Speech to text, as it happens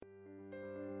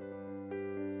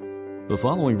The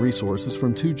following resource is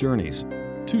from Two Journeys.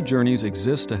 Two Journeys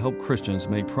exists to help Christians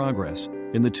make progress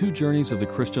in the two journeys of the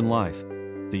Christian life,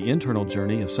 the internal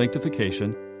journey of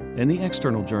sanctification and the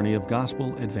external journey of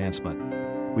gospel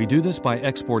advancement. We do this by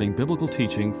exporting biblical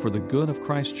teaching for the good of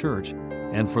Christ's church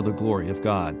and for the glory of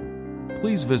God.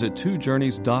 Please visit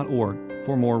twojourneys.org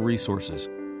for more resources.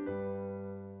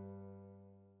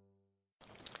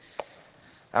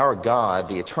 Our God,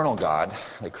 the eternal God,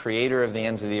 the creator of the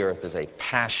ends of the earth, is a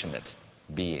passionate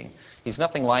being. He's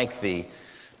nothing like the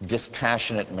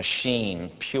dispassionate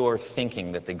machine, pure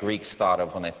thinking that the Greeks thought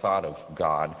of when they thought of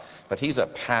God, but he's a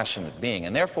passionate being.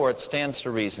 And therefore it stands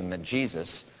to reason that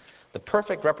Jesus, the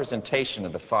perfect representation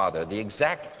of the Father, the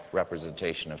exact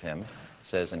representation of him, it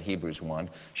says in Hebrews 1,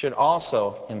 should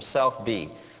also himself be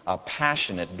a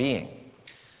passionate being.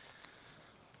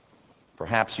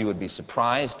 Perhaps you would be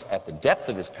surprised at the depth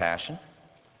of his passion.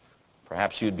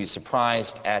 Perhaps you would be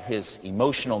surprised at his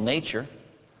emotional nature,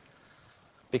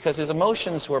 because his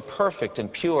emotions were perfect and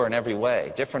pure in every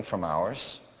way, different from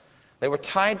ours. They were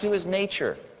tied to his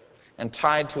nature and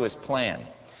tied to his plan.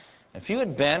 If you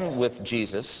had been with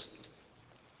Jesus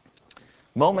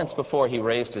moments before he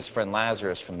raised his friend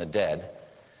Lazarus from the dead,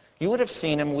 you would have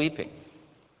seen him weeping.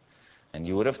 And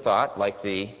you would have thought, like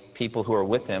the people who were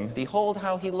with him, behold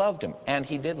how he loved him. And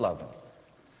he did love him.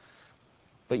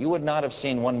 But you would not have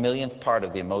seen 1/1,000,000th part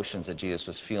of the emotions that Jesus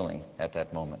was feeling at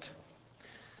that moment.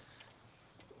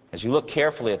 As you look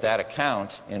carefully at that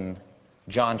account in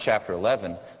John chapter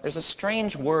 11, there's a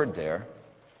strange word there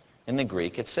in the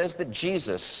Greek. It says that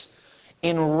Jesus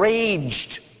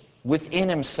enraged within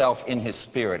himself in his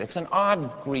spirit. It's an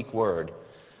odd Greek word,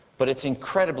 but it's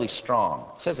incredibly strong.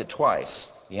 It says it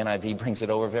twice. The NIV brings it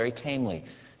over very tamely. It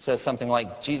says something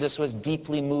like, Jesus was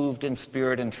deeply moved in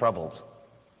spirit and troubled,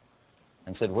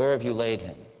 and said, where have you laid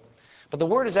him? But the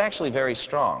word is actually very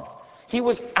strong. He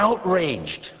was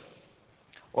outraged.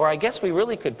 Or I guess we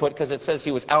really could put, because it says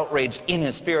he was outraged in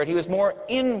his spirit, he was more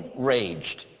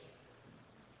enraged.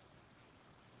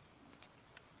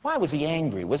 Why was he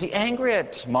angry? Was he angry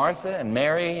at Martha and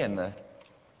Mary and the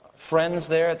friends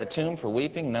there at the tomb for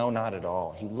weeping? No, not at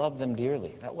all. He loved them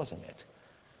dearly. That wasn't it.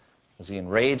 Was he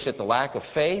enraged at the lack of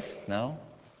faith? No.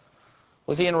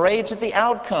 Was he enraged at the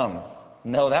outcome?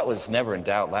 No, that was never in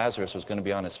doubt. Lazarus was going to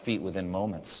be on his feet within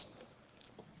moments.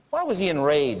 Why was he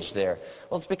enraged there?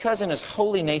 Well, it's because in his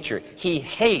holy nature, he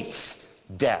hates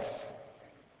death.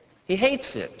 He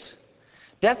hates it.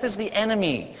 Death is the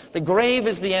enemy. The grave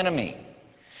is the enemy.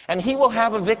 And he will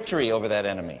have a victory over that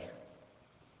enemy.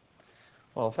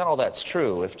 Well, if all that's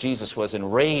true, if Jesus was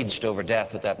enraged over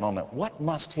death at that moment, what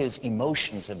must his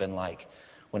emotions have been like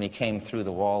when he came through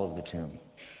the wall of the tomb?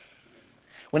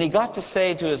 When he got to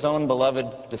say to his own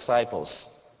beloved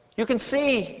disciples, you can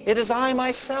see, it is I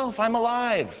myself, I'm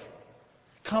alive.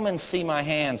 Come and see my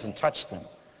hands and touch them.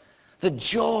 The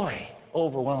joy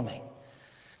overwhelming.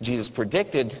 Jesus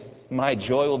predicted, my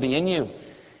joy will be in you.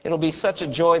 It'll be such a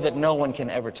joy that no one can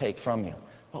ever take from you.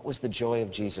 What was the joy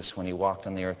of Jesus when he walked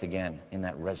on the earth again in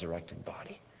that resurrected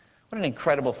body? What an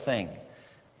incredible thing.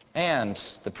 And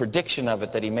the prediction of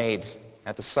it that he made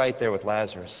at the site there with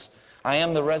Lazarus. I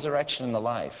am the resurrection and the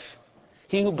life.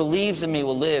 He who believes in me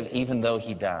will live even though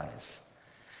he dies.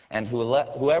 And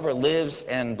whoever lives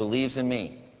and believes in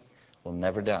me will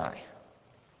never die.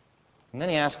 And then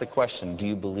he asked the question, do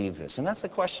you believe this? And that's the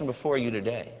question before you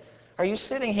today. Are you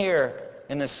sitting here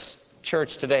in this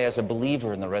church today as a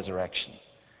believer in the resurrection?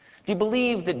 Do you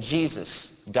believe that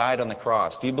Jesus died on the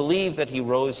cross? Do you believe that he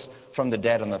rose from the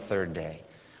dead on the third day?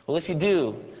 Well, if you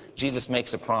do, Jesus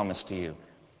makes a promise to you.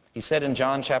 He said in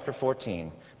John chapter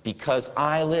 14, because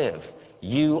I live,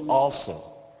 you also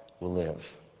will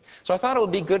live. So I thought it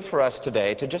would be good for us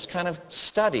today to just kind of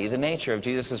study the nature of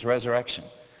Jesus' resurrection,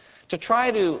 to try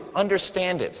to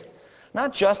understand it,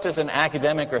 not just as an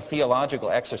academic or theological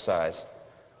exercise,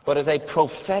 but as a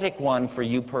prophetic one for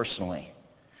you personally.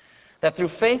 That through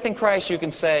faith in Christ you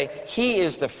can say, he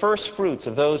is the first fruits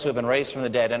of those who have been raised from the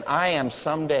dead, and I am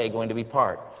someday going to be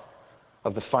part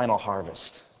of the final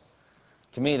harvest.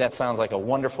 To me, that sounds like a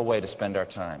wonderful way to spend our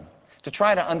time. To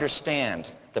try to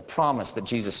understand the promise that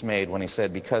Jesus made when he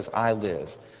said, because I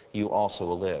live, you also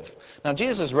will live. Now,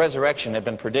 Jesus' resurrection had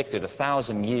been predicted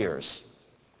 1,000 years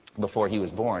before he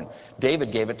was born.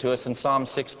 David gave it to us in Psalm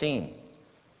 16. It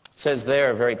says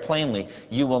there very plainly,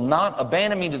 you will not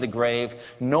abandon me to the grave,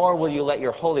 nor will you let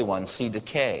your Holy One see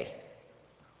decay.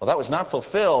 Well, that was not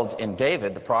fulfilled in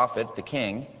David, the prophet, the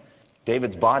king.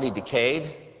 David's body decayed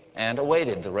and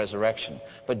awaited the resurrection.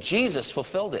 But Jesus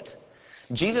fulfilled it.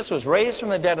 Jesus was raised from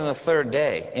the dead on the third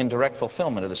day in direct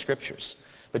fulfillment of the Scriptures.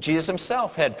 But Jesus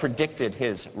himself had predicted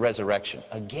his resurrection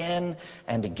again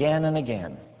and again and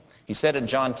again. He said in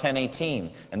John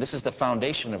 10:18, and this is the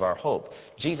foundation of our hope,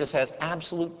 Jesus has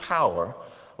absolute power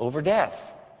over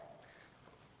death.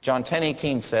 John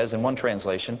 10:18 says, in one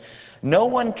translation, "No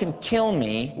one can kill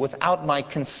me without my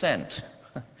consent.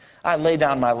 I lay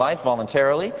down my life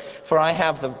voluntarily, for I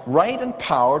have the right and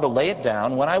power to lay it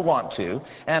down when I want to,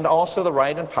 and also the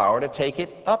right and power to take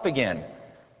it up again.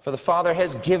 For the Father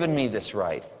has given me this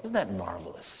right." Isn't that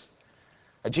marvelous?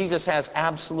 Jesus has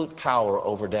absolute power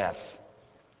over death.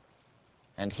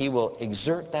 And he will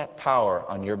exert that power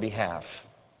on your behalf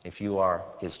if you are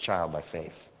his child by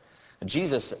faith.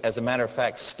 Jesus, as a matter of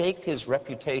fact, staked his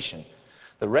reputation,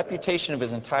 the reputation of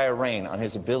his entire reign, on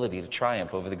his ability to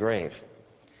triumph over the grave.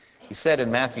 He said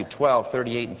in Matthew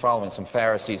 12:38 and following, some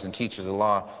Pharisees and teachers of the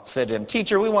law said to him,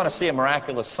 "Teacher, we want to see a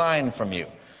miraculous sign from you."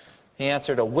 He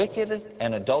answered, "A wicked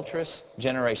and adulterous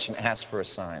generation asks for a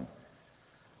sign,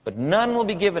 but none will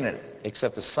be given it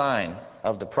except the sign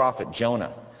of the prophet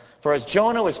Jonah. For as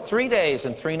Jonah was 3 days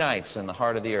and 3 nights in the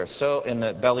heart of the earth, so in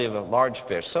the belly of a large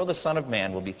fish, so the Son of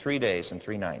Man will be 3 days and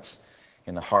 3 nights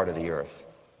in the heart of the earth."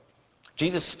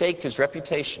 Jesus staked his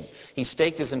reputation. He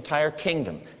staked his entire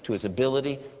kingdom to his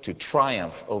ability to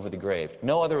triumph over the grave.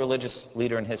 No other religious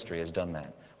leader in history has done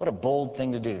that. What a bold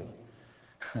thing to do.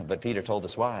 But Peter told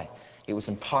us why. It was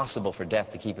impossible for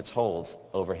death to keep its hold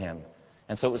over him.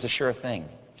 And so it was a sure thing.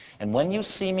 "And when you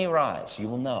see me rise, you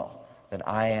will know that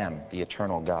I am the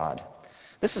eternal God."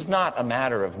 This is not a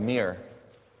matter of mere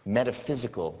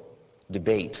metaphysical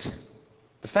debate.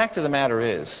 The fact of the matter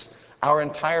is, our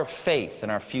entire faith in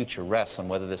our future rests on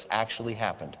whether this actually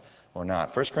happened or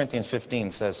not. 1 Corinthians 15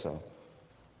 says so.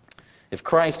 If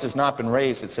Christ has not been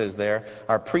raised, it says there,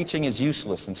 our preaching is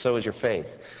useless, and so is your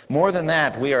faith. More than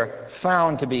that, we are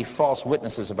found to be false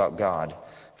witnesses about God.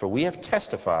 For we have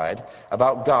testified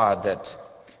about God that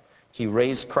he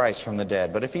raised Christ from the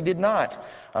dead. But if he did not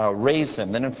raise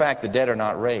him, then in fact the dead are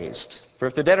not raised. For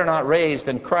if the dead are not raised,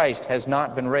 then Christ has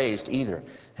not been raised either.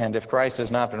 And if Christ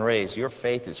has not been raised, your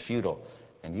faith is futile,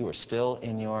 and you are still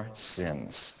in your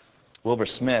sins. Wilbur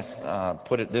Smith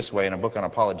put it this way in a book on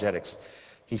apologetics.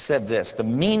 He said this: the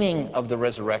meaning of the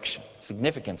resurrection,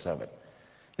 significance of it,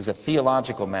 is a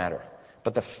theological matter.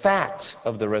 But the fact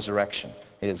of the resurrection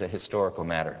is a historical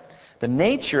matter. The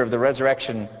nature of the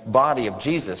resurrection body of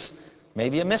Jesus may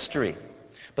be a mystery.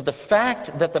 But the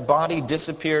fact that the body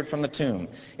disappeared from the tomb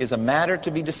is a matter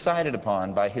to be decided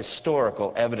upon by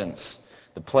historical evidence.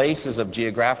 The place is of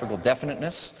geographical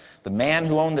definiteness. The man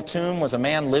who owned the tomb was a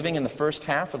man living in the first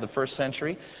half of the first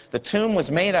century. The tomb was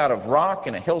made out of rock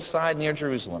in a hillside near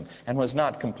Jerusalem and was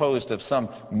not composed of some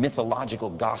mythological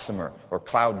gossamer or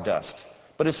cloud dust,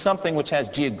 but is something which has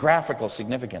geographical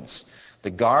significance. The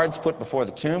guards put before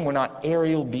the tomb were not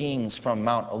aerial beings from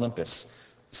Mount Olympus.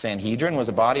 The Sanhedrin was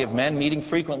a body of men meeting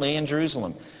frequently in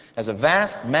Jerusalem. As a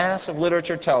vast mass of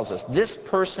literature tells us, this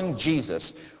person,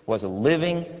 Jesus, was a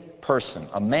living person,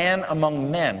 a man among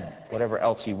men, whatever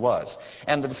else he was.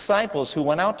 And the disciples who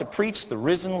went out to preach the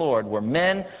risen Lord were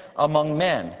men among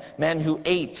men, men who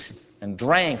ate and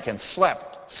drank and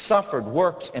slept, suffered,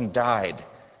 worked, and died.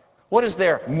 What is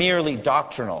there merely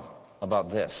doctrinal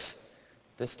about this?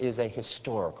 This is a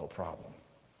historical problem.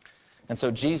 And so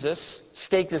Jesus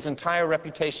staked his entire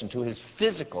reputation to his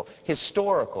physical,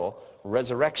 historical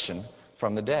resurrection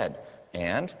from the dead.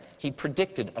 And he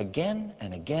predicted again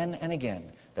and again and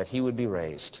again that he would be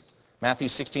raised. Matthew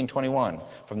 16:21.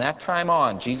 From that time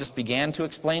on, Jesus began to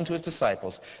explain to his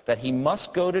disciples that he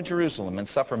must go to Jerusalem and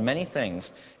suffer many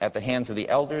things at the hands of the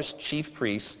elders, chief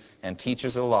priests, and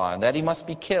teachers of the law, and that he must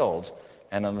be killed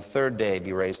and on the third day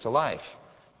be raised to life.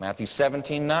 Matthew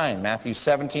 17:9, Matthew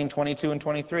 17:22 and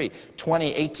 23,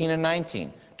 20:18 and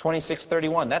 19,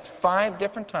 26:31. That's 5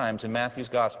 different times in Matthew's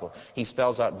gospel. He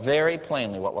spells out very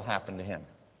plainly what will happen to him.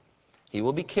 He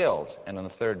will be killed and on the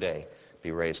third day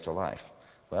be raised to life.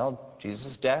 Well,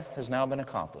 Jesus' death has now been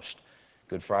accomplished.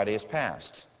 Good Friday has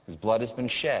passed. His blood has been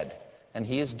shed, and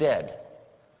he is dead.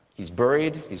 He's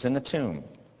buried. He's in the tomb.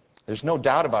 There's no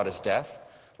doubt about his death.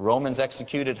 The Romans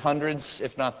executed hundreds,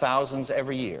 if not thousands,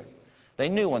 every year. They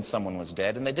knew when someone was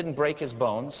dead, and they didn't break his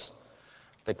bones.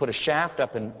 They put a shaft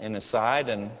up in his side,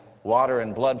 and water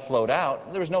and blood flowed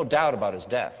out. There was no doubt about his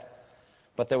death.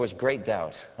 But there was great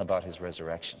doubt about his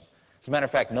resurrection. As a matter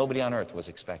of fact, nobody on earth was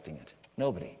expecting it.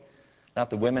 Nobody. Not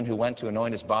the women who went to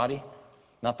anoint his body,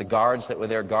 not the guards that were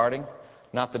there guarding,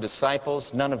 not the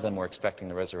disciples. None of them were expecting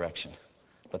the resurrection.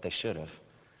 But they should have.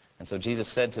 And so Jesus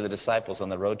said to the disciples on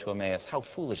the road to Emmaus, "How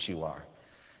foolish you are,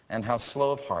 and how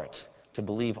slow of heart to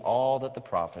believe all that the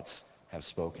prophets have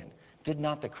spoken." Did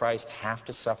not the Christ have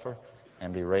to suffer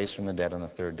and be raised from the dead on the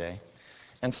third day.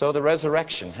 And so the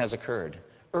resurrection has occurred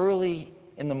early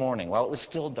in the morning, while it was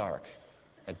still dark.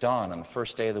 At dawn on the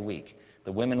first day of the week,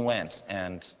 the women went,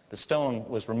 and the stone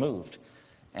was removed,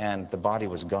 and the body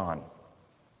was gone.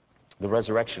 The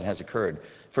resurrection has occurred.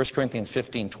 1 Corinthians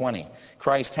 15:20.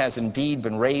 Christ has indeed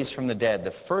been raised from the dead,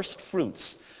 the first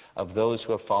fruits of those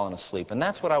who have fallen asleep. And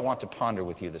that's what I want to ponder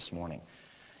with you this morning.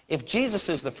 If Jesus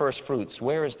is the first fruits,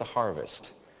 where is the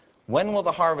harvest? When will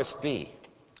the harvest be?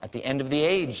 At the end of the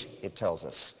age, it tells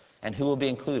us. And who will be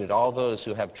included? All those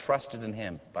who have trusted in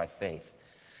him by faith.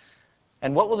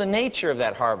 And what will the nature of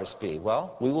that harvest be?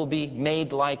 Well, we will be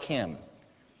made like him.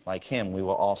 Like him, we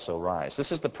will also rise.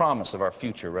 This is the promise of our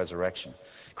future resurrection.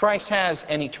 Christ has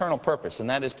an eternal purpose, and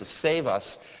that is to save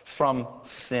us from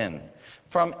sin.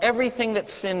 From everything that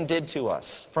sin did to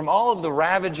us. From all of the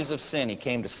ravages of sin, he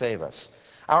came to save us.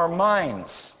 Our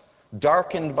minds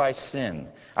darkened by sin.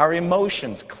 Our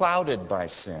emotions clouded by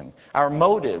sin. Our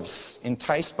motives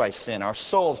enticed by sin. Our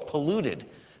souls polluted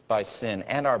by sin.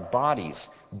 And our bodies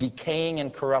decaying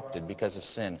and corrupted because of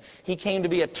sin. He came to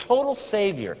be a total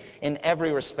Savior in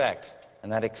every respect.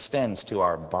 And that extends to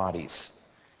our bodies.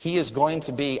 He is going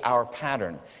to be our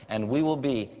pattern. And we will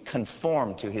be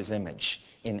conformed to his image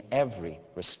in every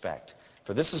respect.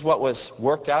 For this is what was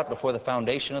worked out before the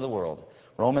foundation of the world.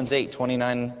 Romans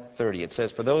 8:29-30. It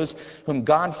says, "For those whom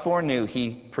God foreknew, he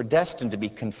predestined to be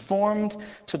conformed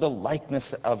to the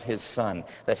likeness of his Son,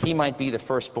 that he might be the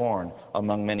firstborn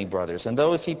among many brothers. And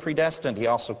those he predestined, he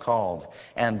also called.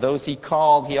 And those he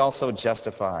called, he also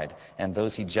justified. And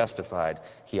those he justified,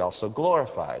 he also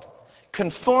glorified."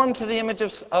 Conformed to the image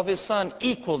of his Son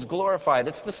equals glorified.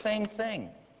 It's the same thing.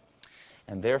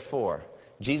 And therefore,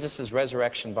 Jesus'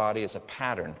 resurrection body is a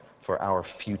pattern for our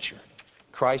future.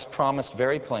 Christ promised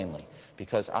very plainly,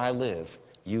 because I live,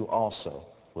 you also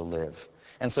will live.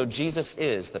 And so Jesus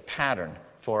is the pattern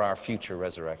for our future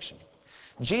resurrection.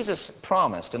 Jesus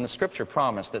promised, and the Scripture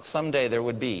promised, that someday there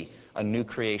would be a new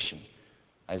creation.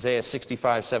 Isaiah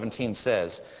 65:17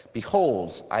 says,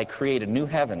 "Behold, I create a new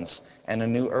heavens and a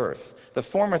new earth. The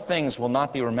former things will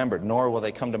not be remembered, nor will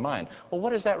they come to mind." Well,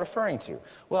 what is that referring to?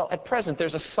 Well, at present,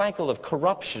 there's a cycle of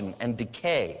corruption and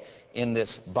decay in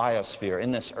this biosphere,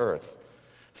 in this earth.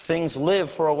 Things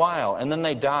live for a while, and then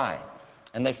they die.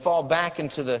 And they fall back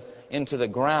into the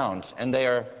ground, and they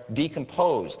are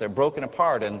decomposed. They're broken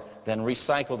apart and then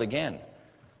recycled again.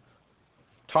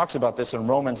 Talks about this in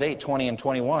Romans 8:20 and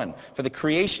 21. "For the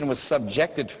creation was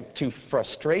subjected to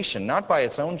frustration, not by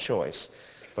its own choice,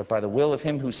 but by the will of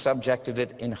him who subjected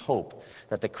it, in hope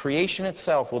that the creation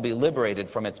itself will be liberated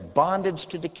from its bondage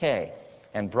to decay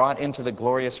and brought into the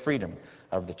glorious freedom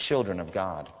of the children of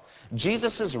God."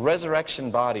 Jesus'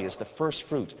 resurrection body is the first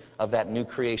fruit of that new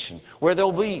creation, where there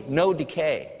will be no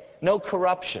decay, no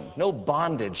corruption, no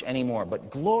bondage anymore, but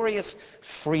glorious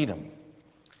freedom.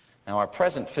 Now, our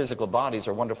present physical bodies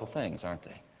are wonderful things, aren't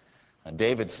they?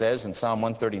 David says in Psalm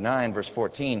 139, verse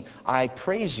 14, "I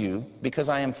praise you because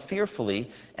I am fearfully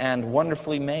and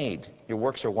wonderfully made." Your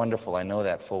works are wonderful, I know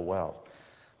that full well.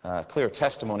 Clear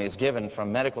testimony is given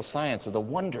from medical science of the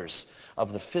wonders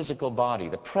of the physical body,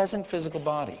 the present physical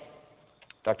body.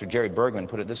 Dr. Jerry Bergman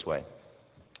put it this way: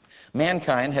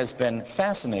 "Mankind has been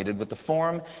fascinated with the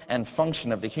form and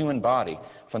function of the human body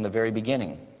from the very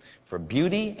beginning. For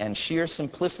beauty and sheer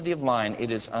simplicity of line, it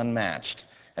is unmatched.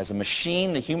 As a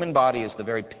machine, the human body is the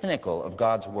very pinnacle of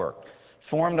God's work,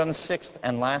 formed on the sixth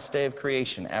and last day of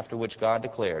creation, after which God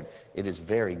declared, 'It is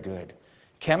very good.'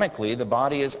 Chemically, the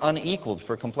body is unequaled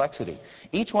for complexity.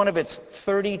 Each one of its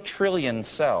 30 trillion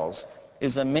cells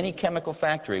is a mini chemical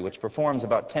factory which performs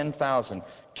about 10,000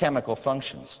 chemical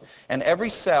functions. And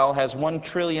every cell has 1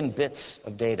 trillion bits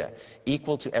of data,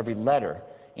 equal to every letter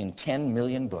in 10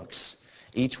 million books.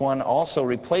 Each one also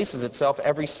replaces itself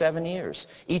every 7 years.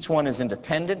 Each one is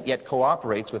independent, yet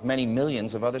cooperates with many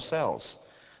millions of other cells.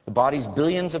 The body's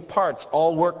billions of parts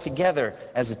all work together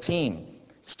as a team.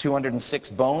 Its 206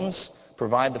 bones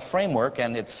provide the framework,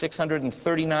 and its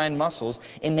 639 muscles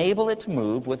enable it to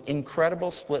move with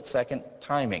incredible split-second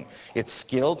timing. Its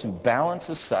skill to balance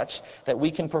is such that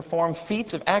we can perform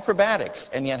feats of acrobatics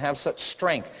and yet have such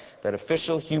strength that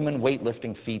official human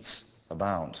weightlifting feats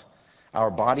abound. Our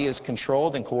body is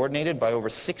controlled and coordinated by over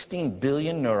 16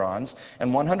 billion neurons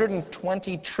and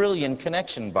 120 trillion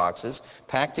connection boxes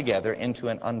packed together into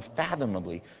an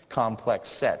unfathomably complex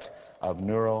set of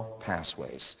neural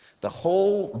pathways. The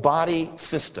whole body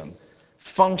system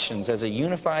functions as a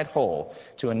unified whole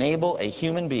to enable a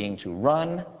human being to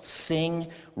run, sing,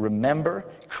 remember,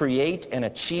 create, and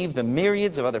achieve the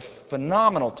myriads of other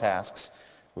phenomenal tasks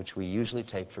which we usually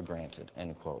take for granted."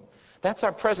 End quote. That's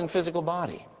our present physical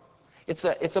body.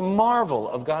 It's a marvel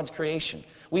of God's creation.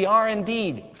 We are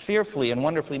indeed fearfully and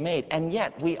wonderfully made, and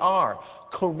yet we are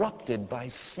corrupted by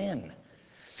sin.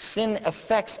 Sin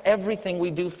affects everything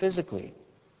we do physically.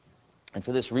 And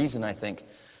for this reason, I think,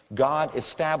 God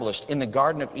established in the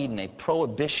Garden of Eden a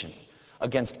prohibition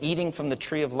against eating from the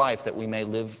tree of life that we may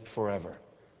live forever.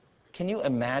 Can you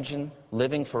imagine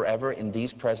living forever in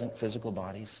these present physical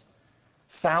bodies?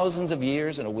 Thousands of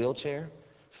years in a wheelchair,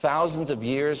 thousands of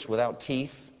years without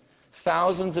teeth,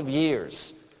 thousands of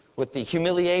years with the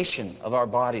humiliation of our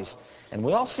bodies. And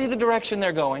we all see the direction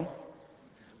they're going.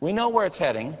 We know where it's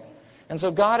heading. And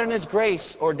so God in His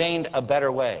grace ordained a better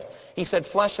way. He said,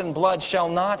 flesh and blood shall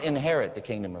not inherit the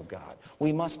kingdom of God.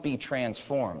 We must be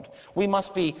transformed. We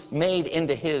must be made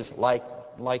into His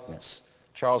likeness.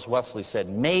 Charles Wesley said,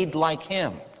 made like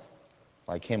Him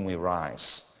we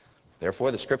rise.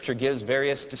 Therefore, the Scripture gives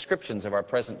various descriptions of our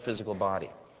present physical body.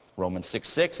 Romans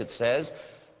 6:6, it says,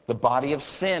 the body of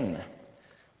sin.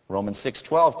 Romans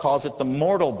 6:12 calls it the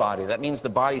mortal body. That means the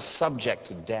body subject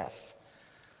to death.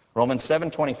 Romans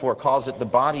 7:24 calls it the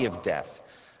body of death.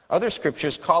 Other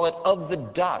scriptures call it of the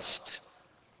dust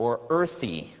or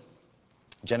earthy.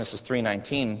 Genesis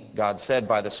 3:19, God said,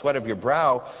 by the sweat of your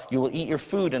brow you will eat your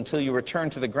food until you return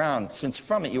to the ground, since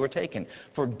from it you were taken.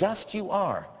 For dust you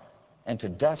are, and to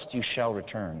dust you shall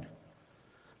return.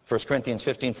 1 Corinthians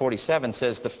 15:47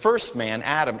 says, the first man,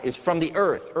 Adam, is from the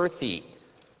earth, earthy.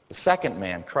 The second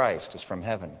man, Christ, is from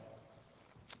heaven.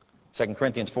 2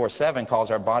 Corinthians 4:7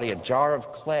 calls our body a jar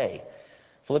of clay.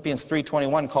 Philippians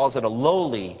 3:21 calls it a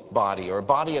lowly body, or a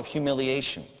body of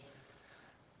humiliation.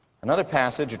 Another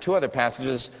passage, or two other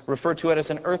passages, refer to it as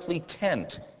an earthly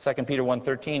tent. 2 Peter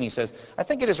 1:13, he says, I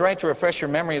think it is right to refresh your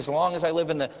memory as long as I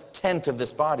live in the tent of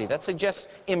this body. That suggests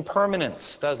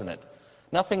impermanence, doesn't it?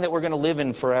 Nothing that we're going to live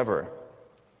in forever.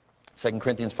 2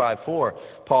 Corinthians 5:4,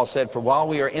 Paul said, for while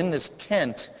we are in this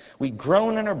tent, we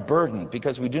groan and are burdened,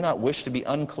 because we do not wish to be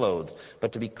unclothed,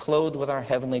 but to be clothed with our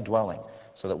heavenly dwelling,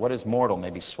 so that what is mortal may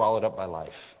be swallowed up by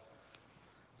life.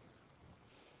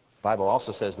 The Bible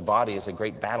also says the body is a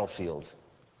great battlefield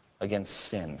against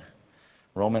sin.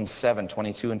 Romans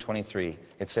 7:22 and 23.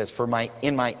 It says, for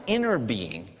in my inner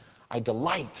being I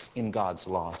delight in God's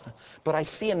law, but I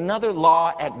see another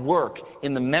law at work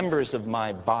in the members of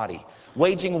my body,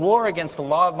 waging war against the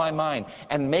law of my mind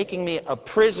and making me a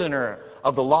prisoner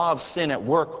of the law of sin at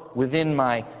work within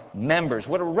my members.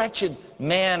 What a wretched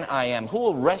man I am. Who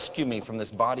will rescue me from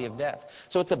this body of death?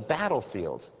 So it's a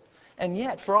battlefield. And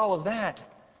yet, for all of that,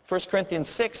 1 Corinthians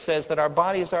 6 says that our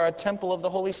bodies are a temple of the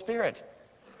Holy Spirit.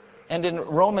 And in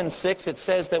Romans 6, it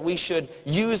says that we should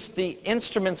use the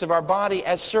instruments of our body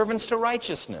as servants to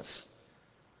righteousness.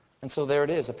 And so there it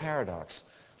is, a paradox.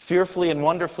 Fearfully and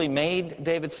wonderfully made,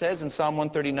 David says in Psalm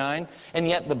 139, and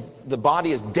yet the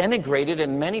body is denigrated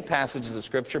in many passages of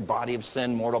Scripture, body of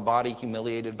sin, mortal body,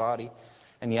 humiliated body.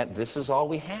 And yet this is all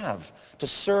we have to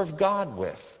serve God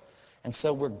with. And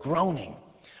so we're groaning,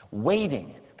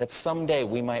 waiting that someday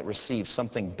we might receive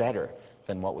something better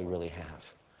than what we really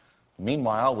have.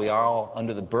 Meanwhile, we are all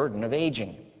under the burden of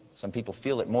aging. Some people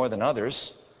feel it more than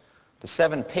others. The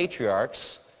 7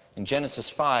 patriarchs in Genesis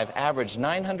 5 averaged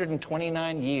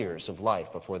 929 years of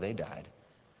life before they died.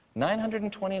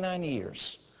 929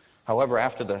 years. However,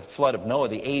 after the flood of Noah,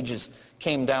 the ages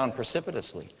came down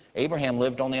precipitously. Abraham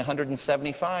lived only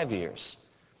 175 years.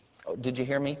 Oh, did you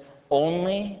hear me?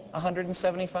 Only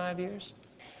 175 years?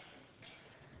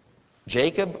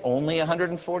 Jacob, only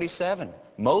 147.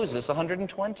 Moses,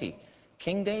 120.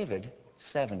 King David,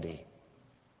 70.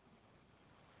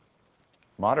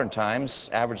 Modern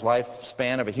times, average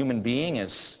lifespan of a human being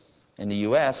is, in the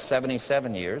U.S.,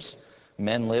 77 years.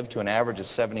 Men live to an average of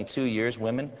 72 years,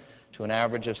 women to an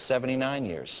average of 79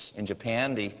 years. In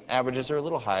Japan, the averages are a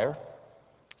little higher,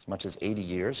 as much as 80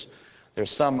 years.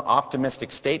 There's some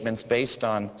optimistic statements based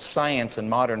on science and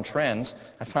modern trends.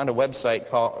 I found a website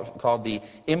called the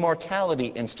Immortality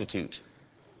Institute,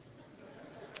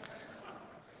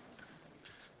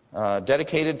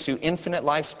 dedicated to infinite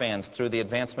lifespans through the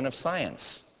advancement of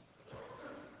science.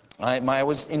 I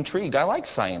was intrigued. I like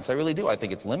science. I really do. I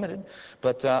think it's limited,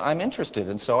 but I'm interested.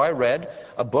 And so I read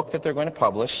a book that they're going to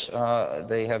publish.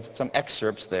 They have some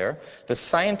excerpts there. The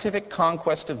Scientific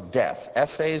Conquest of Death,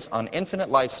 Essays on Infinite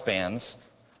Lifespans,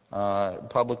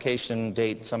 publication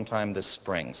date sometime this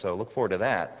spring. So look forward to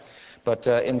that. But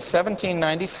in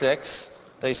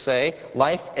 1796, they say,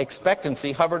 life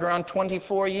expectancy hovered around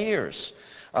 24 years.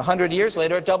 100 years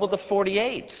later, it doubled to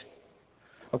 48.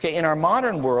 Okay, in our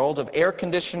modern world of air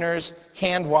conditioners,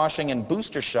 hand washing, and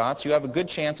booster shots, you have a good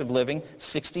chance of living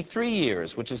 63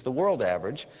 years, which is the world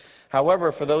average.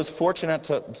 However, for those fortunate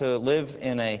to live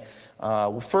in a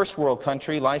first world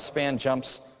country, lifespan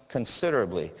jumps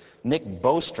considerably. Nick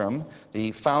Bostrom,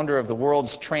 the founder of the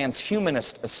world's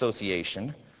Transhumanist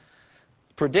Association,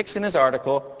 predicts in his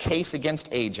article, Case Against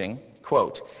Aging,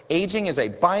 quote, "Aging is a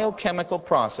biochemical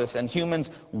process and humans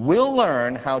will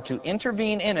learn how to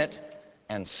intervene in it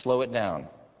and slow it down,"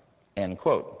 end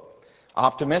quote.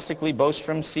 Optimistically,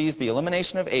 Bostrom sees the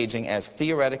elimination of aging as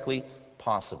theoretically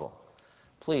possible.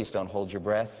 Please don't hold your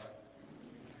breath.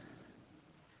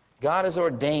 God has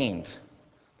ordained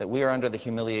that we are under the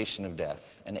humiliation of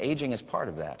death, and aging is part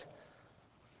of that.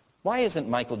 Why isn't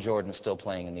Michael Jordan still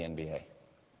playing in the NBA?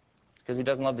 Because he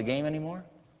doesn't love the game anymore?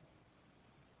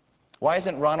 Why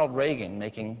isn't Ronald Reagan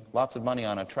making lots of money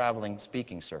on a traveling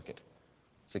speaking circuit?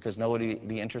 Is it because nobody would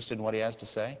be interested in what he has to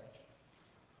say?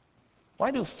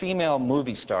 Why do female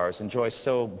movie stars enjoy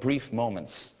so brief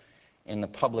moments in the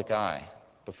public eye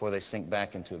before they sink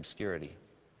back into obscurity?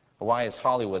 Or why is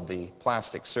Hollywood the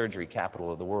plastic surgery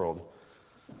capital of the world?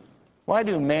 Why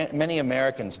do many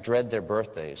Americans dread their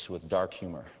birthdays with dark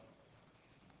humor?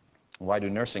 Why do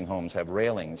nursing homes have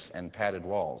railings and padded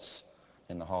walls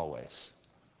in the hallways?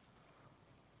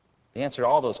 The answer to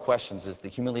all those questions is the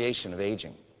humiliation of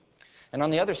aging. And on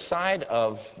the other side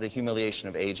of the humiliation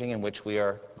of aging, in which we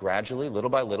are gradually, little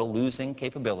by little, losing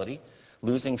capability,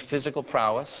 losing physical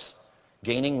prowess,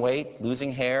 gaining weight,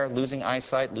 losing hair, losing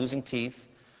eyesight, losing teeth,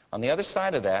 on the other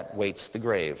side of that waits the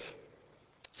grave.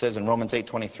 It says in Romans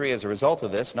 8:23, as a result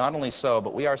of this, not only so,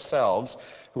 but we ourselves,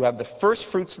 who have the first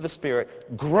fruits of the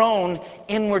Spirit, groan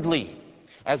inwardly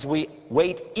as we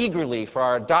wait eagerly for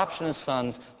our adoption as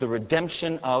sons, the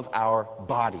redemption of our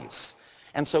bodies.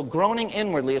 And so groaning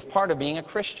inwardly is part of being a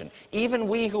Christian. Even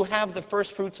we who have the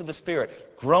first fruits of the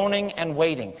Spirit, groaning and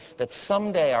waiting that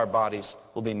someday our bodies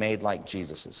will be made like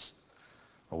Jesus's.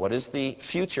 Well, what is the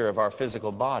future of our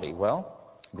physical body? Well,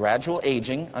 gradual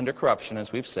aging under corruption,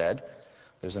 as we've said.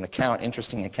 There's an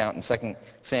interesting account in 2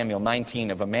 Samuel 19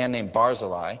 of a man named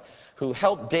Barzillai who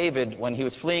helped David when he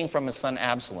was fleeing from his son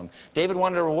Absalom. David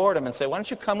wanted to reward him and say, why don't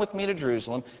you come with me to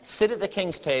Jerusalem, sit at the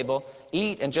king's table,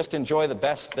 eat, and just enjoy the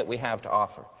best that we have to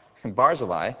offer. And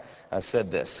Barzillai said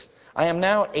this, I am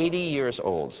now 80 years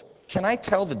old. Can I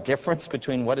tell the difference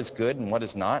between what is good and what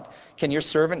is not? Can your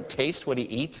servant taste what he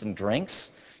eats and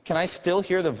drinks? Can I still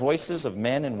hear the voices of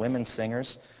men and women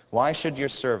singers? Why should your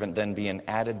servant then be an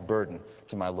added burden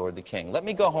to my lord the king? Let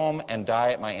me go home and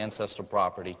die at my ancestral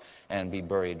property and be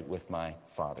buried with my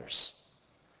fathers.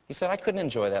 He said, I couldn't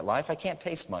enjoy that life. I can't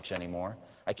taste much anymore.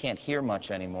 I can't hear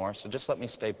much anymore. So just let me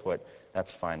stay put.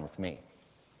 That's fine with me.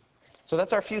 So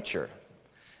that's our future.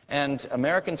 And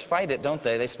Americans fight it, don't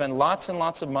they? They spend lots and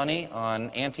lots of money on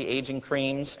anti-aging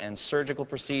creams and surgical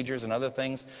procedures and other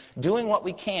things, doing what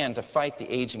we can to fight the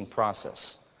aging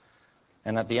process.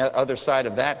 And at the other side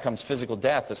of that comes physical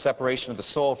death, the separation of the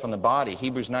soul from the body.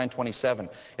 Hebrews 9:27.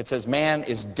 It says, man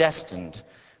is destined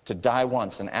to die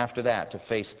once, and after that to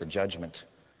face the judgment.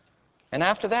 And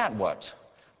after that, what?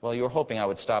 Well, you were hoping I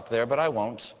would stop there, but I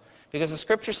won't. Because the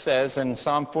Scripture says in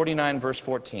Psalm 49, verse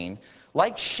 14,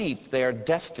 like sheep they are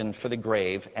destined for the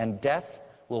grave, and death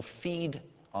will feed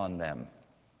on them.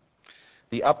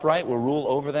 The upright will rule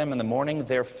over them in the morning.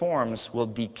 Their forms will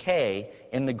decay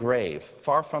in the grave,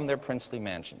 far from their princely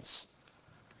mansions.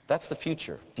 That's the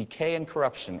future, decay and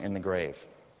corruption in the grave.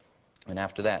 And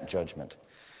after that, judgment.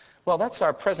 Well, that's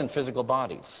our present physical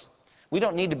bodies. We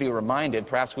don't need to be reminded.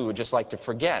 Perhaps we would just like to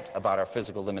forget about our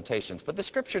physical limitations. But the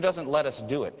Scripture doesn't let us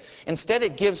do it. Instead,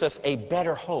 it gives us a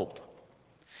better hope.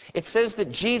 It says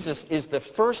that Jesus is the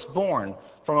firstborn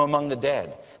from among the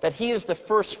dead, that he is the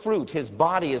first fruit, his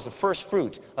body is the first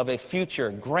fruit of a future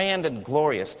grand and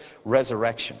glorious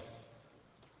resurrection.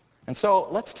 And so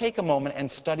let's take a moment and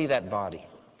study that body.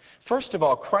 First of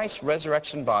all, Christ's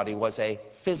resurrection body was a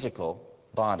physical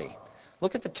body.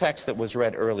 Look at the text that was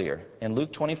read earlier in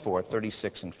Luke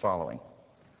 24:36 and following.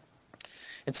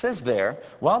 It says there,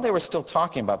 while they were still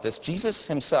talking about this, Jesus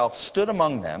himself stood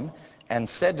among them and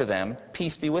said to them,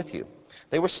 peace be with you.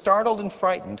 They were startled and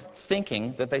frightened,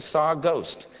 thinking that they saw a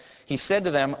ghost. He said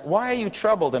to them, why are you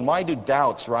troubled, and why do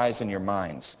doubts rise in your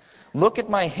minds? Look at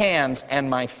my hands and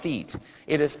my feet.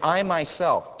 It is I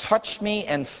myself. Touch me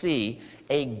and see.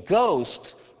 A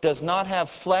ghost does not have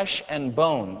flesh and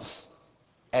bones,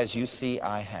 as you see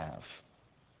I have.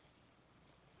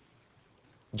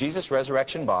 Jesus'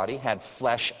 resurrection body had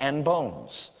flesh and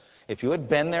bones. If you had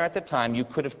been there at the time, you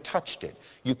could have touched it.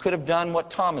 You could have done what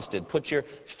Thomas did, put your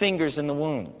fingers in the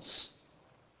wounds.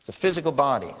 It's a physical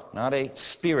body, not a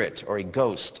spirit or a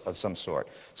ghost of some sort.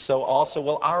 So also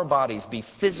will our bodies be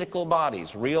physical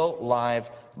bodies, real live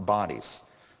bodies.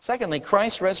 Secondly,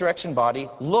 Christ's resurrection body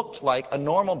looked like a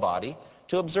normal body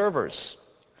to observers.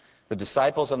 The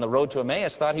disciples on the road to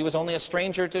Emmaus thought he was only a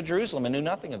stranger to Jerusalem and knew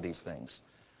nothing of these things.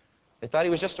 They thought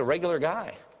he was just a regular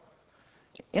guy.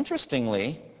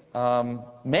 Interestingly,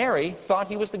 Mary thought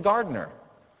he was the gardener.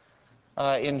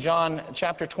 In John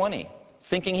chapter 20,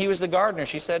 thinking he was the gardener,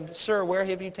 she said, "Sir, where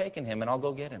have you taken him? And I'll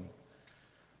go get him."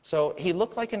 So he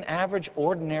looked like an average,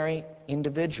 ordinary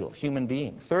individual, human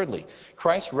being. Thirdly,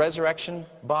 Christ's resurrection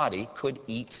body could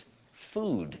eat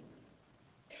food.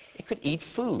 It could eat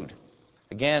food.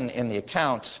 Again, in the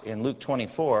account in Luke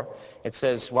 24, it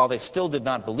says, while they still did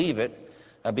not believe it,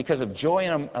 because of joy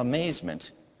and amazement,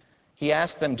 he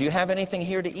asked them, "Do you have anything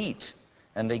here to eat?"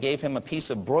 And they gave him a piece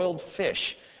of broiled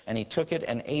fish, and he took it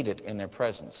and ate it in their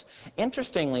presence.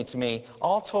 Interestingly to me,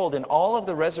 all told, in all of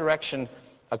the resurrection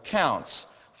accounts,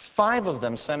 5 of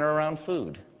them center around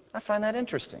food. I find that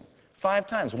interesting. 5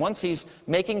 times. Once he's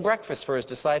making breakfast for his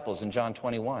disciples in John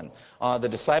 21. The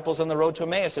disciples on the road to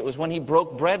Emmaus, it was when he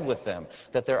broke bread with them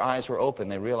that their eyes were open.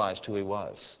 They realized who he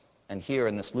was. And here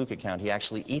in this Luke account, he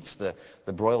actually eats the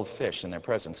broiled fish in their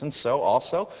presence. And so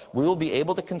also, we will be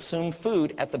able to consume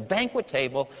food at the banquet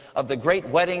table of the great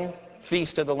wedding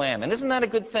feast of the Lamb. And isn't that a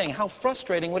good thing? How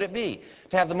frustrating would it be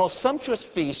to have the most sumptuous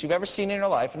feast you've ever seen in your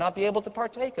life and not be able to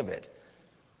partake of it?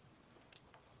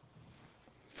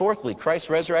 Fourthly,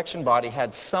 Christ's resurrection body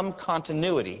had some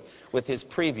continuity with his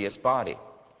previous body.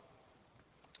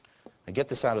 I get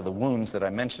this out of the wounds that I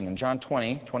mentioned in John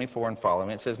 20, 24 and following.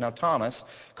 It says, "Now Thomas,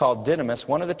 called Didymus,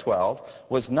 one of the 12,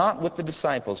 was not with the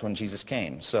disciples when Jesus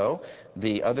came. So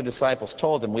the other disciples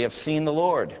told him, 'We have seen the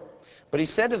Lord.' But he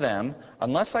said to them,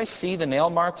 'Unless I see the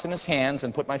nail marks in his hands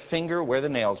and put my finger where the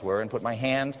nails were and put my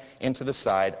hand into the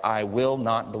side, I will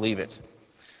not believe it.'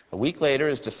 A week later,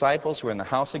 his disciples were in the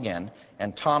house again,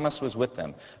 and Thomas was with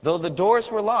them. Though the doors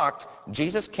were locked,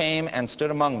 Jesus came and stood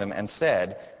among them and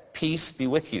said, 'Peace be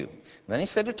with you.' Then he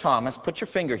said to Thomas, 'Put your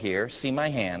finger here, see my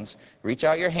hands. Reach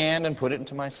out your hand and put it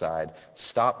into my side.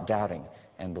 Stop doubting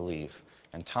and believe.'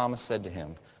 And Thomas said to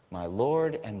him, 'My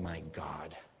Lord and my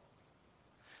God.'"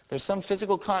 There's some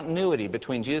physical continuity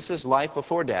between Jesus' life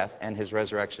before death and his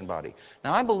resurrection body.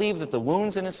 Now, I believe that the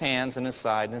wounds in his hands and his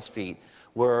side and his feet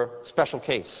were special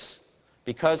case.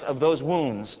 Because of those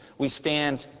wounds, we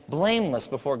stand blameless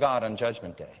before God on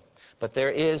Judgment Day. But there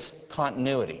is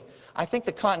continuity. I think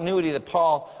the continuity that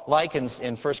Paul likens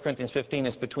in 1 Corinthians 15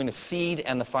 is between a seed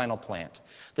and the final plant.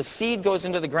 The seed goes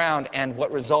into the ground, and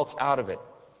what results out of it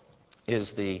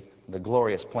is the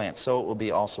glorious plant. So it will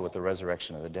be also with the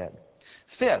resurrection of the dead.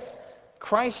 Fifth,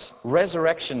 Christ's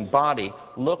resurrection body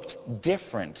looked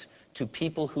different to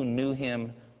people who knew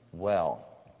him well.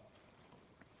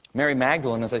 Mary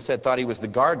Magdalene, as I said, thought he was the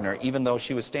gardener, even though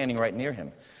she was standing right near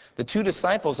him. The 2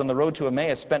 disciples on the road to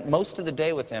Emmaus spent most of the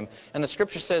day with him, and the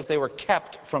scripture says they were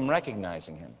kept from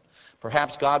recognizing him.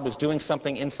 Perhaps God was doing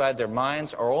something inside their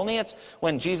minds, or only it's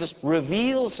when Jesus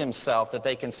reveals himself that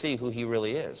they can see who he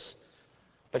really is.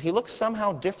 But he looks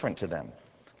somehow different to them.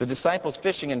 The disciples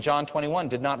fishing in John 21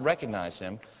 did not recognize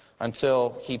him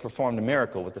until he performed a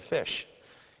miracle with the fish.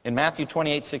 In Matthew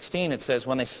 28:16, it says,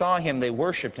 "When they saw him, they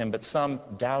worshipped him, but some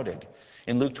doubted."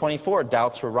 In Luke 24,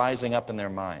 doubts were rising up in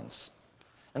their minds.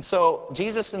 And so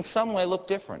Jesus in some way looked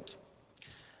different.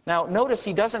 Now, notice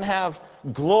he doesn't have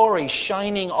glory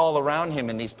shining all around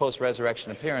him in these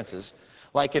post-resurrection appearances,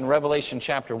 like in Revelation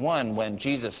chapter 1 when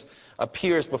Jesus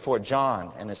appears before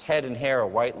John, and his head and hair are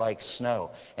white like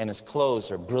snow, and his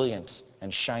clothes are brilliant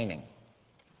and shining.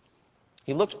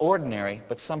 He looked ordinary,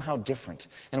 but somehow different.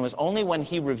 And it was only when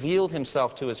he revealed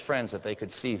himself to his friends that they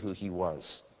could see who he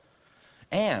was.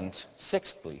 And,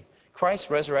 sixthly,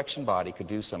 Christ's resurrection body could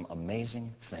do some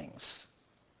amazing things.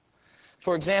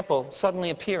 For example, suddenly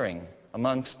appearing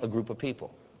amongst a group of people.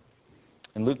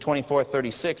 In Luke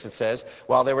 24:36 it says,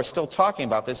 while they were still talking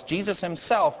about this, Jesus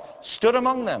himself stood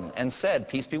among them and said,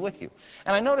 "Peace be with you."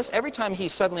 And I notice every time he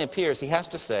suddenly appears, he has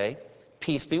to say,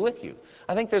 "Peace be with you."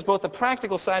 I think there's both a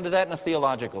practical side to that and a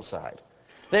theological side.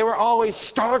 They were always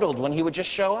startled when he would just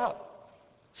show up.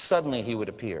 Suddenly he would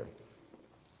appear.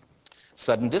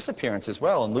 Sudden disappearance as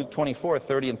well. In Luke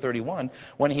 24:30 and 31,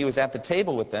 when he was at the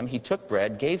table with them, he took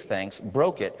bread, gave thanks,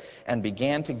 broke it, and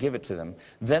began to give it to them.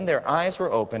 Then their eyes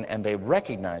were open, and they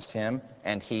recognized him,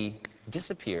 and he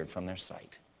disappeared from their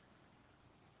sight.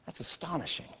 That's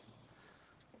astonishing.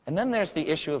 And then there's the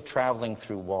issue of traveling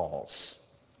through walls.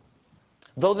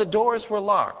 Though the doors were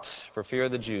locked for fear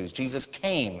of the Jews, Jesus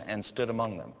came and stood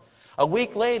among them. A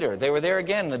week later, they were there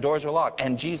again, the doors were locked,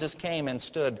 and Jesus came and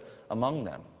stood among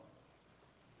them.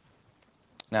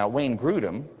 Now, Wayne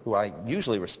Grudem, who I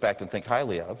usually respect and think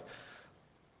highly of,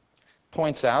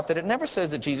 points out that it never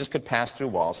says that Jesus could pass through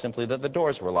walls, simply that the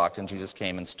doors were locked and Jesus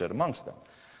came and stood amongst them.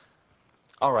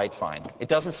 All right, fine. It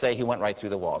doesn't say he went right through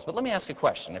the walls. But let me ask a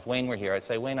question. If Wayne were here, I'd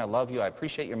say, Wayne, I love you. I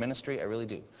appreciate your ministry. I really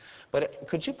do. But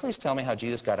could you please tell me how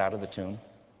Jesus got out of the tomb?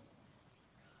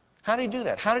 How did he do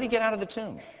that? How did he get out of the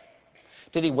tomb?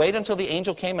 Did he wait until the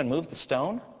angel came and moved the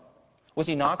stone? Was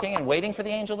he knocking and waiting for the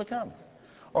angel to come?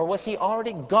 Or was he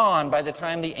already gone by the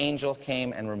time the angel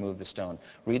came and removed the stone?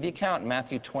 Read the account in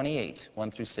Matthew 28,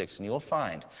 1 through 6, and you will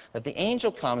find that the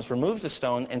angel comes, removes the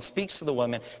stone, and speaks to the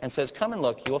woman and says, come and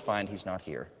look, you will find he's not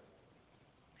here.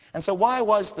 And so why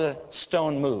was the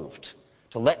stone moved?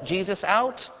 To let Jesus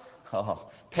out? Oh,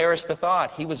 perish the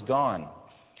thought. He was gone.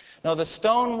 No, the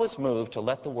stone was moved to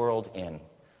let the world in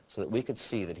so that we could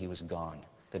see that he was gone,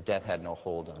 that death had no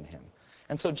hold on him.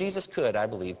 And so Jesus could, I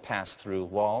believe, pass through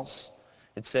walls.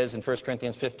 It says in 1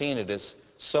 Corinthians 15, it is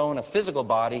sown a physical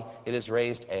body, it is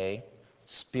raised a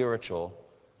spiritual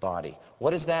body.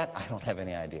 What is that? I don't have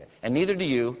any idea. And neither do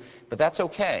you, but that's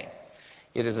okay.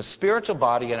 It is a spiritual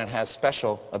body and it has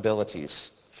special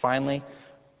abilities. Finally,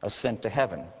 ascent to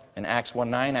heaven. In Acts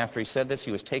 1:9, after he said this,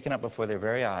 he was taken up before their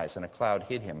very eyes, and a cloud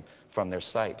hid him from their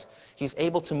sight. He's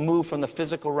able to move from the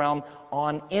physical realm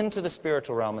on into the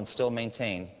spiritual realm and still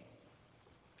maintain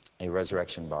a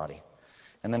resurrection body.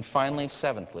 And then finally,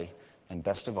 seventhly, and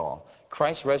best of all,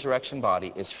 Christ's resurrection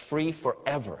body is free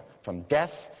forever from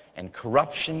death and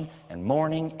corruption and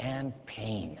mourning and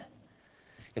pain.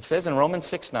 It says in Romans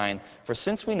 6:9, for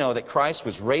since we know that Christ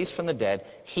was raised from the dead,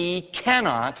 he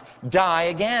cannot die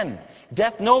again.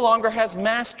 Death no longer has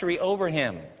mastery over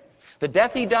him. The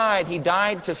death he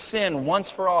died to sin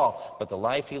once for all. But the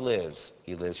life he lives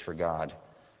for God.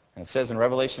 And it says in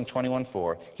Revelation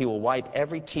 21:4, he will wipe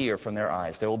every tear from their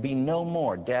eyes. There will be no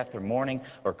more death or mourning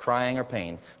or crying or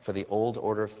pain, for the old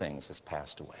order of things has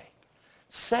passed away.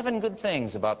 7 good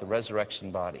things about the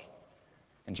resurrection body.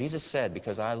 And Jesus said,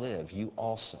 because I live, you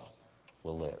also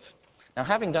will live. Now,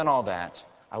 having done all that,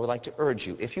 I would like to urge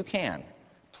you, if you can,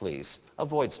 please,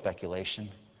 avoid speculation.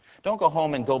 Don't go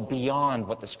home and go beyond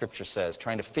what the Scripture says,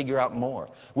 trying to figure out more.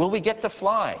 Will we get to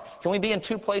fly? Can we be in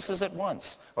 2 places at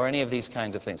once? Or any of these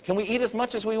kinds of things. Can we eat as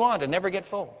much as we want and never get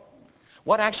full?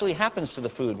 What actually happens to the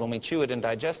food when we chew it and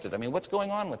digest it? I mean, what's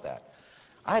going on with that?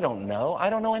 I don't know. I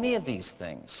don't know any of these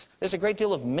things. There's a great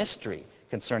deal of mystery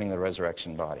concerning the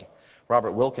resurrection body.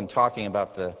 Robert Wilkin, talking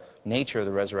about the nature of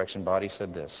the resurrection body,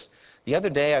 said this: the other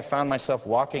day I found myself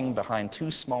walking behind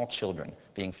 2 small children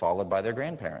being followed by their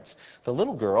grandparents. The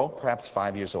little girl, perhaps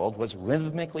 5 years old, was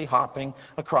rhythmically hopping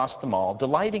across the mall,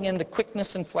 delighting in the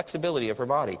quickness and flexibility of her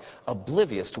body,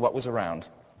 oblivious to what was around.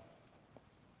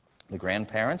 The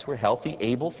grandparents were healthy,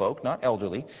 able folk, not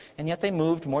elderly, and yet they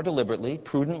moved more deliberately,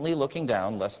 prudently looking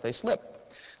down lest they slip.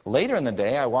 Later in the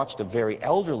day, I watched a very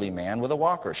elderly man with a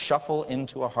walker shuffle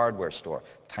into a hardware store,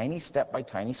 tiny step by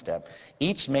tiny step,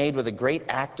 each made with a great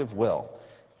act of will.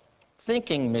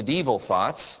 Thinking medieval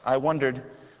thoughts, I wondered,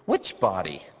 which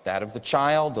body? That of the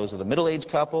child, those of the middle-aged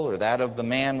couple, or that of the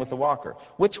man with the walker?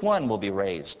 Which one will be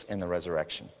raised in the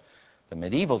resurrection? The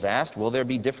medievals asked, will there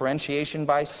be differentiation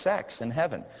by sex in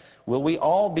heaven? Will we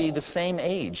all be the same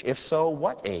age? If so,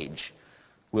 what age?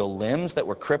 Will limbs that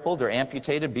were crippled or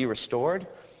amputated be restored?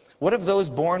 What of those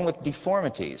born with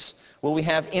deformities? Will we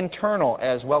have internal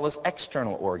as well as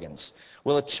external organs?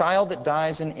 Will a child that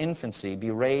dies in infancy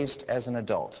be raised as an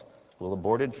adult? Will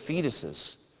aborted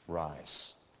fetuses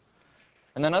rise?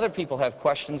 And then other people have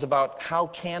questions about how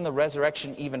can the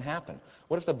resurrection even happen?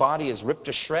 What if the body is ripped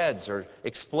to shreds or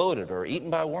exploded or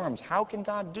eaten by worms? How can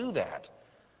God do that?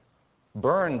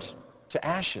 Burned to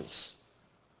ashes.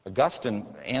 Augustine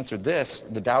answered this.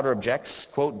 The doubter objects,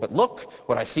 quote, but look,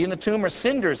 what I see in the tomb are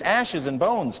cinders, ashes, and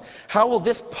bones. How will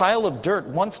this pile of dirt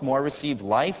once more receive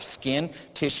life, skin,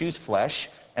 tissues, flesh,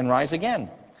 and rise again?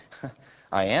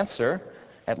 I answer,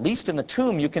 at least in the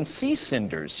tomb you can see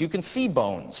cinders, you can see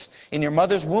bones. In your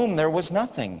mother's womb there was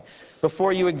nothing.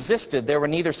 Before you existed there were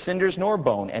neither cinders nor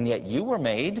bone, and yet you were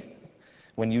made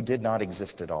when you did not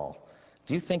exist at all.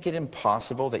 Do you think it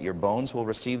impossible that your bones will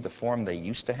receive the form they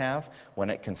used to have when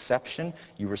at conception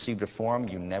you received a form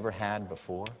you never had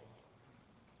before?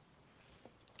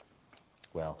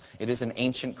 Well, it is an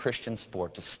ancient Christian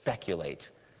sport to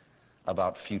speculate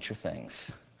about future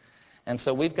things. And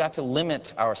so we've got to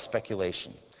limit our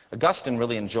speculation. Augustine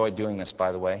really enjoyed doing this,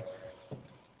 by the way.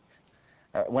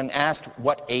 When asked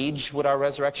what age would our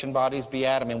resurrection bodies be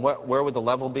at, where would the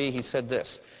level be, he said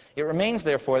this: it remains,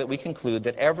 therefore, that we conclude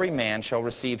that every man shall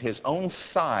receive his own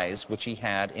size which he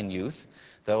had in youth,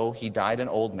 though he died an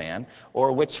old man,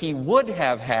 or which he would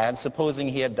have had, supposing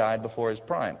he had died before his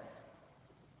prime.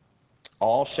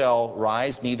 All shall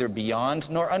rise neither beyond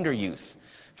nor under youth.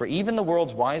 For even the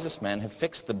world's wisest men have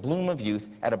fixed the bloom of youth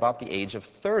at about the age of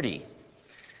 30.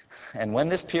 And when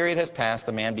this period has passed,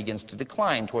 the man begins to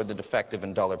decline toward the defective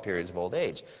and duller periods of old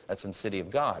age. That's in City of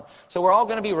God. So we're all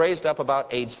going to be raised up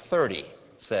about age 30,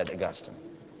 said Augustine.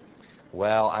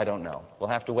 Well, I don't know. We'll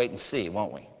have to wait and see,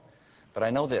 won't we? But I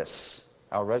know this.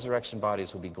 Our resurrection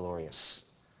bodies will be glorious,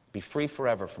 be free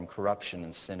forever from corruption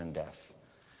and sin and death.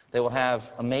 They will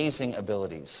have amazing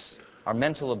abilities, our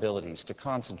mental abilities to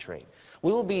concentrate.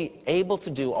 We will be able to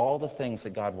do all the things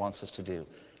that God wants us to do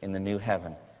in the new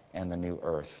heaven and the new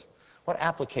earth. What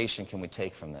application can we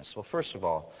take from this? Well, first of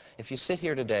all, if you sit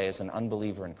here today as an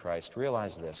unbeliever in Christ,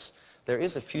 realize this. There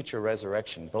is a future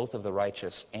resurrection, both of the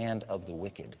righteous and of the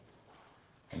wicked.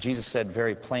 And Jesus said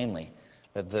very plainly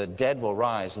that the dead will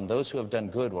rise, and those who have done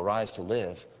good will rise to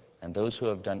live, and those who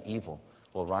have done evil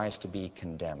will rise to be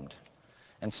condemned.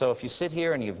 And so if you sit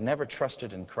here and you've never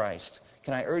trusted in Christ,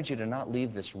 can I urge you to not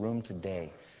leave this room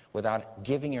today without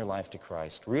giving your life to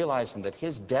Christ, realizing that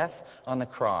his death on the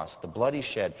cross, the blood he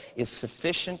shed, is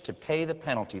sufficient to pay the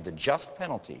penalty, the just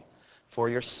penalty for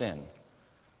your sin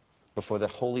before the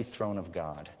holy throne of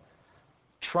God.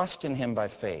 Trust in him by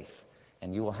faith,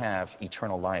 and you will have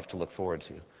eternal life to look forward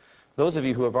to. Those of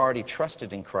you who have already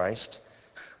trusted in Christ,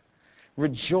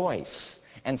 rejoice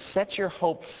and set your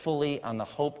hope fully on the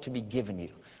hope to be given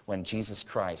you when Jesus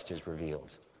Christ is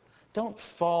revealed. Don't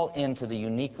fall into the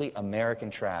uniquely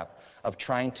American trap of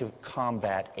trying to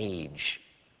combat age.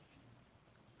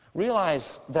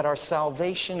 Realize that our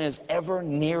salvation is ever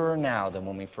nearer now than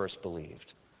when we first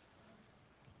believed.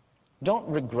 Don't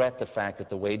regret the fact that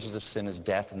the wages of sin is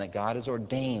death and that God has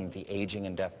ordained the aging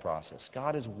and death process.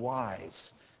 God is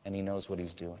wise and he knows what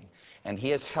he's doing. And he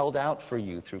has held out for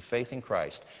you through faith in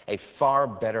Christ a far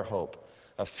better hope,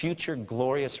 a future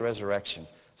glorious resurrection,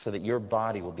 so that your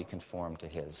body will be conformed to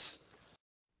his.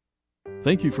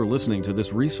 Thank you for listening to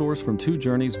this resource from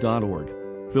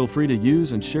twojourneys.org. Feel free to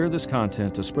use and share this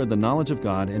content to spread the knowledge of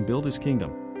God and build his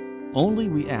kingdom. Only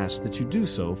we ask that you do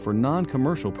so for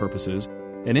non-commercial purposes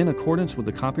and in accordance with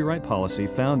the copyright policy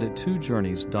found at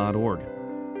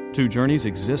twojourneys.org. Two Journeys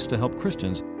exists to help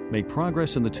Christians make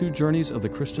progress in the two journeys of the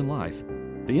Christian life,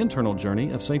 the internal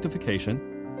journey of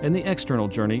sanctification and the external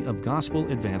journey of gospel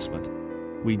advancement.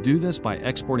 We do this by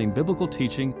exporting biblical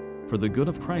teaching for the good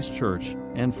of Christ's church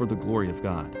and for the glory of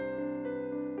God.